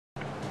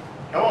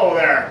Hello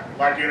there. I'd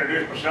like to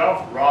introduce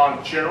myself,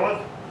 Ron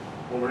Chenoweth,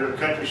 over here at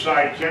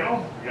Countryside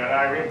Kennel. We got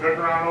Irene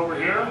Pickeron over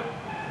here.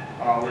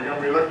 We're going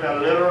to be looking at a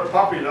litter of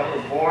puppies that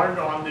was born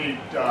on the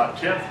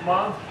 10th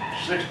month,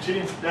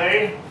 16th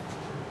day,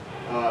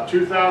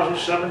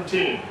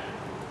 2017.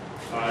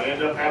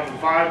 End up having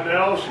 5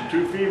 males and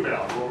 2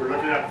 females. What we're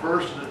looking at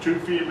first is the 2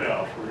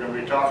 females. We're going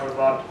to be talking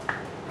about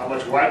how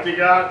much white they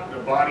got, the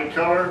body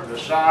color, the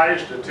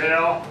size, the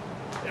tail,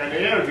 and the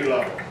energy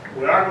level.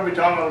 We are going to be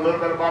talking a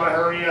little bit about a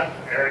hernia.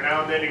 Every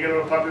now and then you get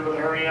a puppy with a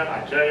hernia.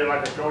 I tell you,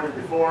 like I told you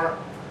before,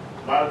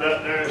 my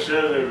veterinarian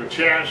said there's a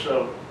chance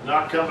of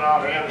not coming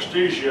out of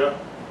anesthesia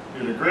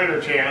is a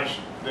greater chance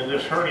than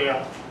this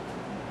hernia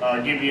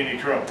give you any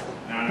trouble.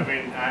 Now, I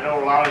mean, I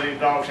know a lot of these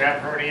dogs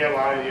have hernia, a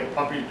lot of these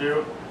puppies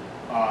do.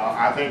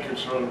 I think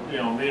it's me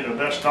and the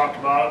vet's talked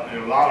about it,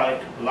 and a lot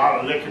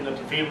of licking that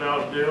the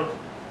females do.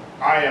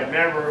 I have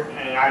never,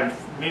 and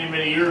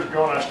many years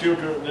ago, and I still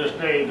do it to this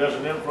day, it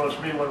doesn't influence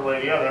me one way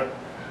or the other.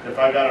 If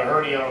I got a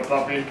hernia on a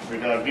puppy,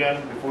 because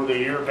again, before the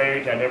year of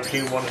age, I've never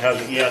seen one that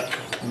hasn't yet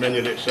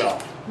mended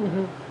itself.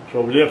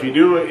 So if you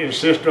do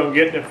insist on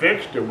getting it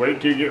fixed, then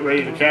wait till you get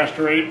ready to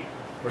castrate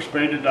or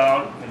spay the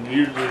dog, and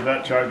usually the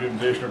vet charges an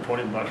additional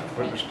 $20 for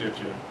putting the stitch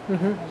in.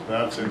 So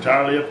that's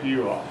entirely up to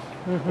you all.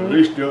 At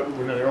least do it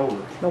when they're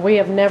older. But we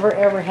have never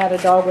ever had a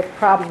dog with a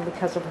problem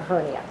because of a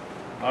hernia.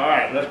 All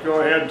right, let's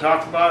go ahead and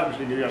talk about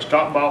it. Let's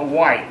talk about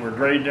white. We're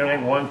grading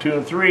everything 1, 2,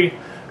 and 3.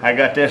 I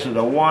got this as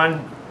a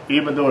 1,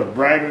 even though it's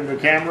brighter in the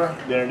camera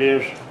than it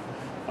is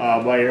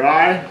by your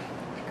eye.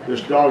 This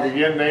dog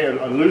again,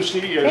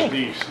 Lucy, is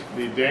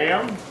the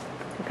dam,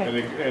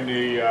 and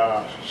the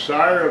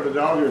sire of the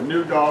dog is a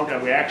new dog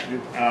that we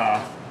actually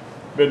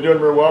been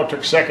doing real well.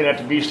 Took second at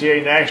the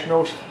BCA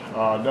Nationals.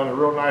 Done a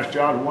real nice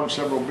job. Won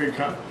several big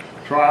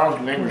trials.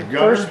 His name is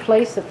Gunner. First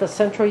place at the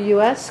Central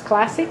U.S.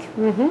 Classic.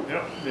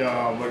 Yep.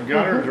 But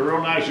Gunner is a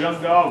real nice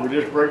young dog.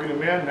 We're just breaking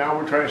him in. Now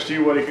we're trying to see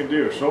what he can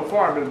do. So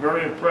far, I've been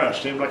very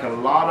impressed. Seems like a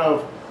lot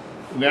of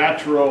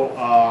natural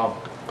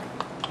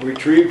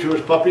retrieve to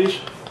his puppies.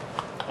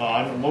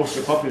 I know most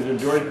of the puppies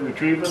enjoy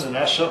retrieving, and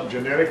that's something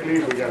genetically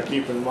we got to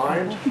keep in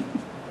mind.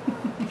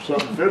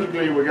 Something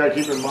physically we got to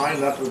keep in mind,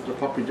 not that the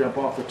puppy jump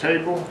off the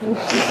table.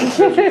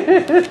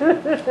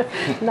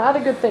 Not a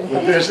good thing.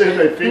 But this is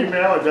a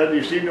female. It doesn't,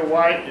 you see the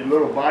white, the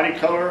little body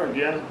color,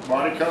 again,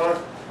 body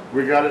color.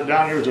 We got it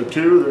down here as a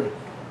 2.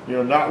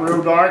 Not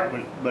real dark,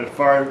 but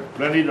far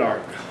plenty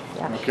dark.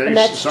 Yeah. Okay, and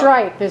that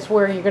stripe is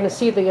where you're going to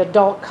see the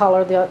adult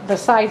color. The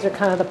sides are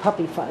kind of the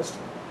puppy fuzz.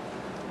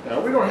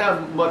 We don't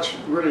have much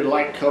really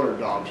light colored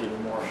dogs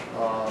anymore.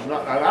 I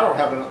don't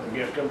have enough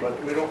against them,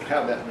 but we don't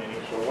have that many.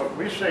 So when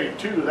we say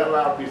 2, that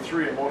allowed to be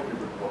 3 in most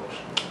people's books.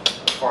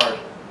 As far as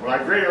when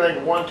I grade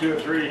everything 1, 2,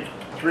 and 3,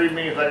 3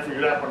 means, like for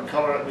example, in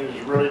color, that means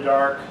it's really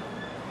dark.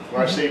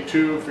 When I say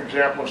 2, for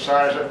example,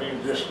 size, that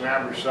means just an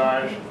average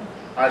size.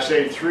 I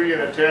say 3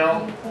 in a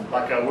tail,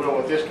 like I will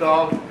with this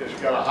dog. It's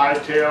got a high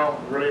tail,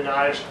 really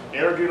nice.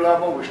 Energy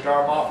level, we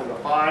start them off at a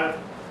 5.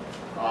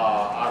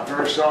 I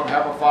very seldom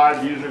have a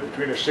 5, usually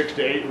between a 6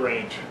 to 8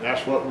 range. And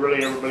that's what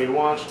really everybody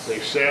wants. They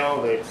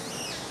sell, they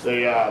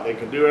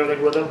can do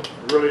everything with them.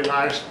 Really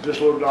nice. This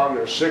little dog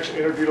is a 6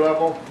 energy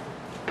level.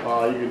 You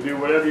can do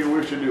whatever you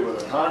wish to do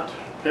with it. Hunt,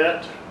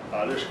 pet,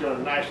 just got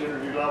a nice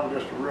energy level,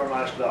 just a real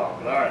nice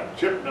dog. But all right,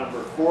 chip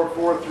number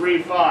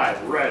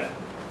 4435, red.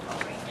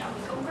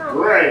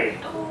 Gray,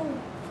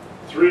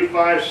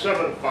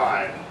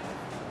 3575.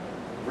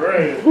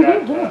 Gray has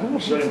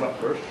got, set him up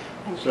first.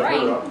 Set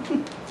her up.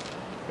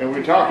 And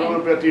we talked a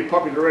little bit, these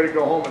puppies are ready to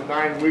go home in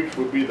 9 weeks,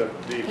 would be the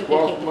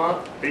 12th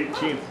month,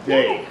 18th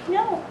day.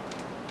 No.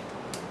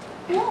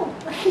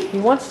 He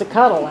wants to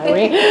cuddle,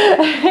 Irene.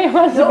 He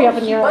wants to be up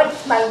in your lap.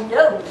 She wants my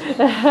nose. She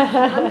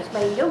wants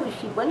my nose.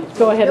 She wants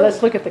Go my ahead, nose.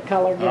 let's look at the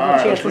color. Give him a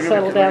chance to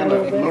settle down a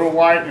little bit. Little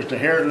white, just a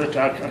hair,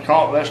 I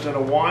call it less than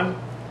a 1.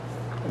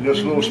 And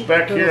just a little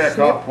speck here, I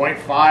call it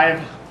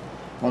 0.5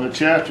 on the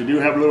chest. You do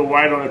have a little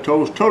white on the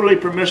toes. Totally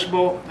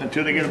permissible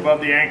until they get above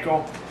the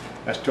ankle.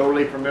 That's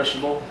totally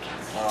permissible.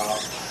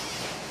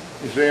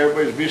 You say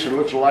everybody's beast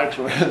looks alike,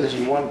 so this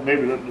is one,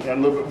 maybe a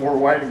little bit more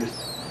white, and you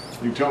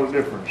can tell the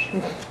difference.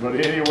 But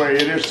anyway,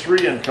 it is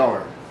 3 in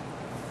color.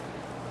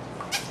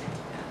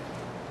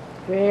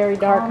 Very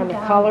dark on the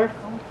color.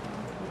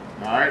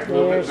 All right, a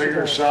little bit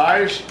bigger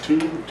size,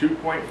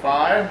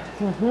 2.5.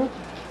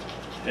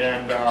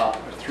 And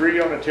 3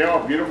 on the tail,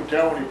 beautiful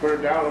tail. When you put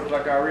it down, it looks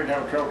like I already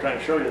have trouble trying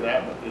to show you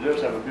that, but it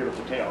does have a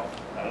beautiful tail.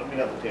 Now, let me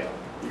have the tail.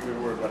 You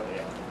can worry about the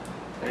tail.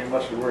 Ain't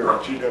much to worry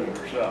about. She does it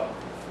herself.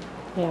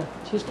 Yeah,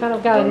 she's kind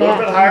of got a little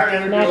bit higher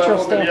energy natural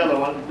level than the stamp. other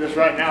one. Just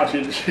right now,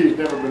 she's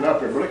never been up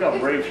here. But look how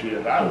brave she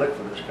is. I look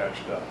for this kind of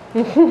stuff.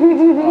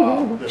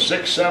 The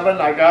 6, 7,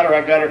 I got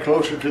her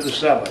closer to the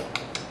 7.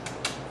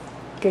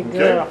 Good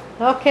girl.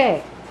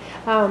 Okay.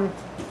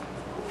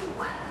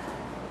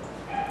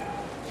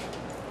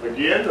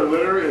 Again, the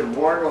litter is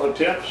born on the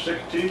 10th,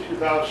 16th,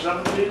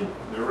 2017.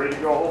 They're ready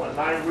to go home at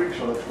 9 weeks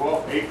on the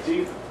 12th,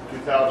 18th,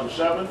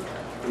 2007.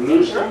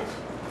 Lucy,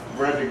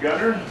 Bred to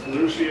Gunner.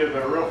 Lucy is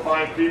a real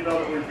fine female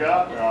that we've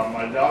got.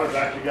 My daughter's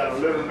actually got a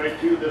litter mate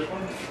too, this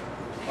one.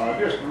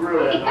 Just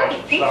really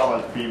nice,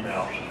 solid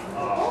females.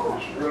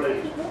 Just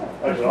really,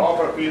 like I said, all of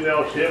our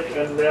females, hips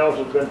and males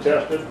have been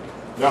tested.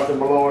 Nothing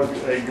below a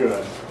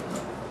good.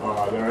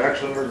 They're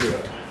excellent or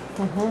good.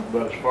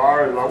 But as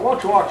far as,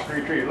 watch the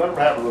retrieve, let them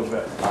have a little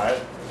bit, all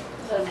right?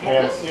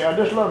 And yeah,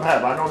 just let them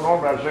have it. I know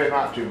normally I'd say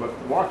not to, but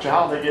watch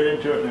how they get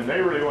into it, and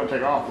they really want to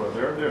take off with it.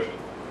 They're just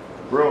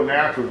real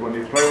naturals when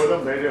you play with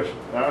them. They just,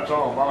 that's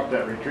all about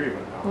that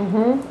retrieving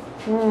now.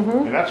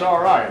 And that's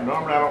all right.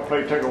 Normally I don't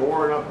play tug of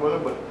war or nothing with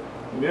them, but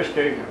in this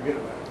case, get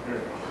it back. There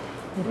you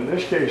go. In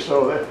this case,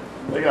 so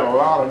they got a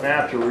lot of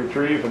natural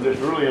retrieve, and there's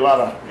really a lot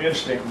of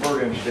instinct,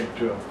 bird instinct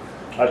to them.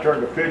 I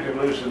turned a pigeon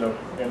loose in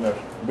the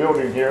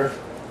building here.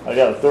 I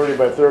got a 30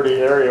 by 30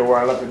 area where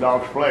I let the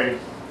dogs play,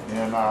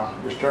 and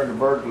just turned the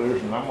bird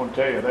loose, and I'm going to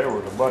tell you, there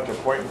was a bunch of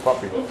pointing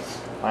puppies.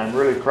 I'm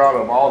really proud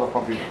of all the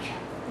puppies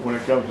when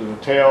it comes to the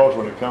tails,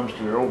 when it comes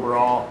to their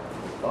overall,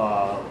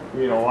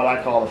 you know, what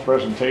I call the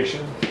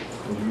presentation.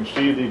 As you can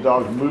see, these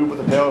dogs move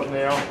with the tails in the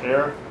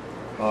air.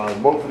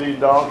 Both of these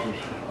dogs,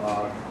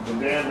 the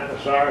Dan and the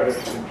sire, has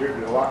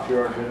contributed a lot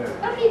to our genetics.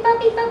 Puppy,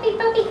 puppy, puppy,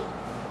 puppy.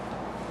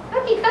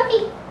 Puppy,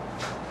 puppy.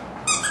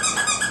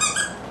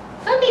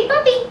 Puppy,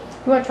 puppy.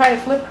 You want to try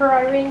to flip her,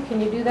 Irene?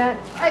 Can you do that?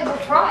 I will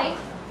try.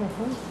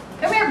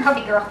 Come here,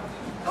 puppy girl.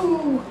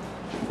 Ooh.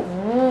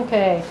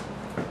 Okay.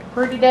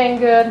 Pretty dang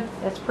good.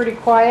 It's pretty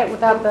quiet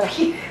without the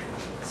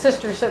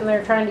sister sitting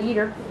there trying to eat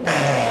her.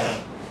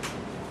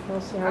 We'll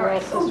see how All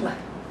right. well sister.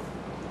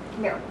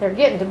 Come here. They're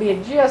getting to be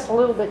just a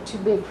little bit too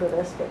big for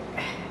this, but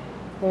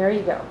there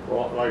you go.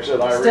 Well, like I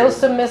said, Irene, Still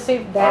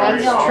submissive,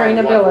 that's Irene's right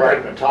trainability.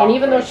 at the top. And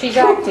even though she's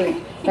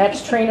active,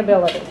 that's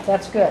trainability.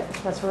 That's good.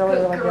 That's really,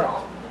 really good.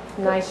 girl.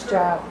 Nice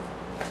job.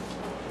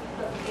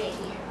 Okay.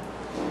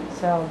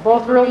 So,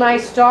 both real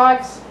nice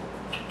dogs.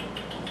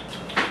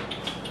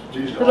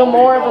 These A little all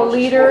more these of a dogs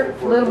leader, are a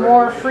spoken little for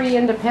more very free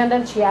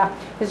independence, yeah,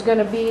 is going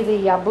to be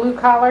the blue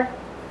collar.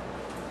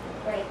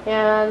 Right.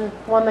 And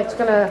one that's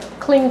going to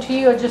cling to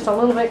you just a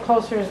little bit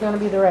closer is going to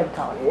be the red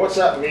collar. What's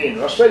that mean?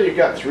 Let's say you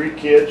got 3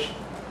 kids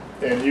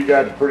and you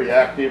guys are pretty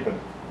active, and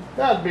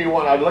that'd be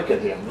one I'd look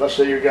at him. Let's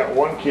say you got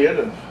 1 kid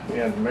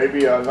and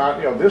maybe not,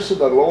 you know, this is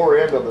the lower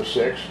end of the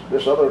 6,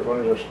 this other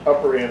one is the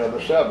upper end of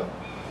the 7.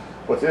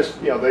 But this,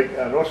 you know,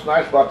 and what's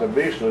nice about the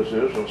beastless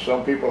is that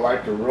some people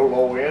like the real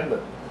low end,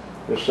 that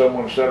if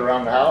someone sit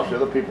around the house, the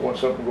other people want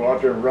something to go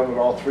out there and run with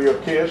all 3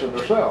 of kids and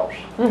themselves.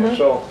 And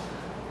so,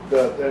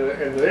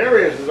 in the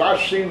areas that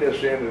I've seen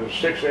this in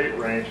is the 6-8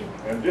 range,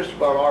 and just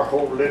about our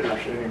whole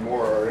litters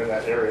anymore are in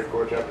that area. Of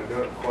course, after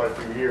doing it for quite a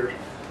few years,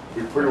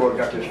 we pretty well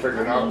got this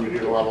figured out. We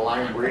did a lot of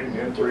line breeding,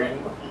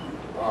 inbreeding,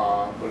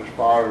 but as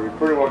far as we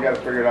pretty well got it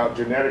figured out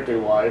genetically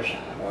wise.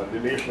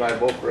 Denise and I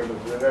both bred the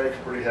genetics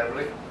pretty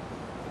heavily.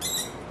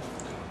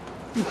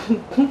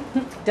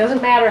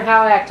 Doesn't matter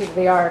how active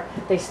they are,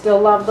 they still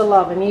love the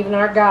love. And even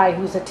our guy,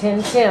 who's a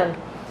 10-10,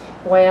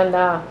 when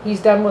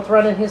he's done with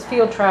running his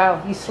field trial,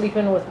 he's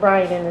sleeping with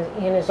Brian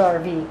in his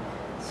RV.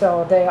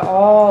 So they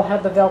all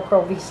have the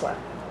Velcro Vizsla.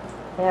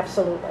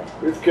 Absolutely.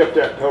 We've kept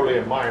that totally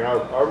in mind.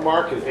 Our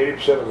market,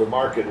 80% of the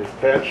market is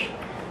pets,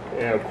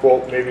 and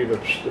quote, maybe the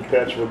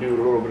pets will do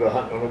a little bit of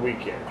hunting on the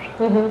weekends.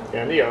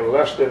 And you know,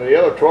 less than the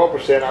other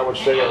 12%, I would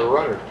say, are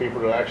runners, people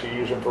that actually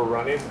use them for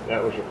running.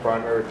 That was the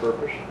primary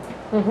purpose.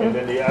 And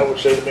then I would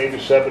say maybe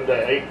 7 to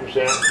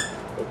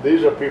 8%.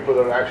 These are people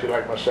that are actually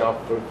like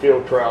myself for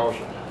field trials,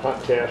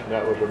 hunt tests, and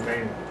that was the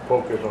main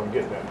focus on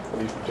getting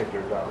these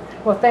particular dogs.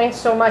 Well, thanks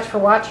so much for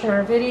watching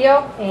our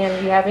video. And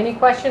if you have any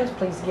questions,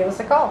 please give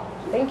us a call.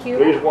 Thank you.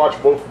 Please watch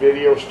both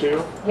videos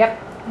too. Yep.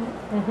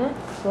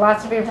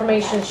 Lots of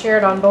information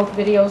shared on both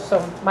videos,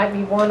 so might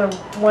be one on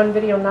one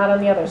video, not on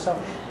the other.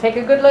 So take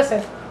a good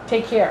listen.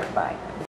 Take care. Bye.